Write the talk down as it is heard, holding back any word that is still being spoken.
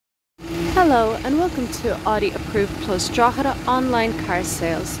Hello and welcome to Audi Approved Plus Drogheda online car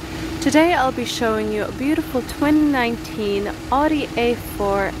sales. Today I'll be showing you a beautiful 2019 Audi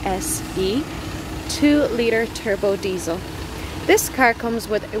A4 SE 2-litre turbo diesel. This car comes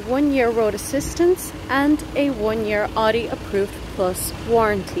with a 1-year road assistance and a 1-year Audi Approved Plus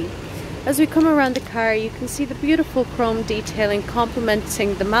warranty. As we come around the car, you can see the beautiful chrome detailing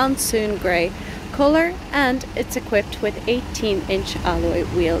complementing the monsoon grey colour, and it's equipped with 18-inch alloy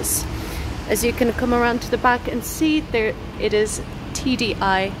wheels. As you can come around to the back and see, there it is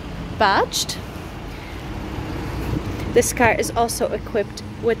TDI badged. This car is also equipped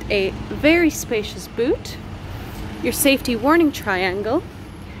with a very spacious boot, your safety warning triangle,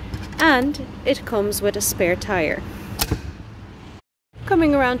 and it comes with a spare tyre.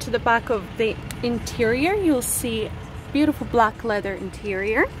 Coming around to the back of the interior, you'll see beautiful black leather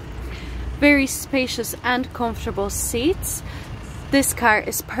interior, very spacious and comfortable seats. This car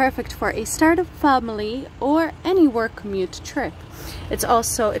is perfect for a startup family or any work commute trip. It's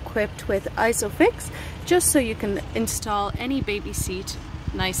also equipped with ISOFIX, just so you can install any baby seat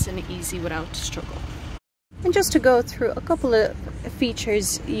nice and easy without struggle. And just to go through a couple of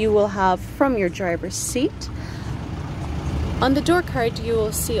features you will have from your driver's seat. On the door card you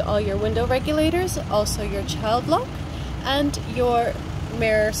will see all your window regulators, also your child lock and your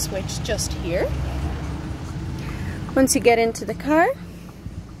mirror switch just here. Once you get into the car,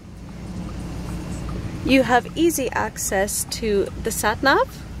 you have easy access to the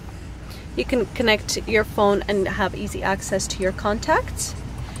sat-nav. You can connect your phone and have easy access to your contacts,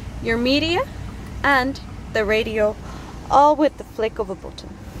 your media, and the radio, all with the flick of a button.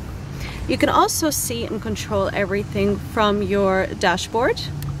 You can also see and control everything from your dashboard.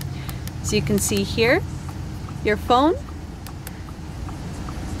 So you can see here your phone,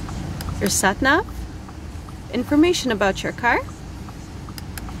 your sat-nav, information about your car,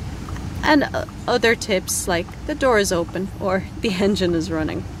 and other tips like the door is open or the engine is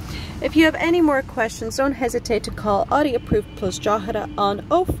running. If you have any more questions, don't hesitate to call Audi Approved Plus Drogheda on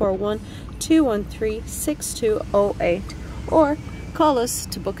 041 213 6208 or call us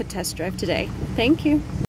to book a test drive today. Thank you.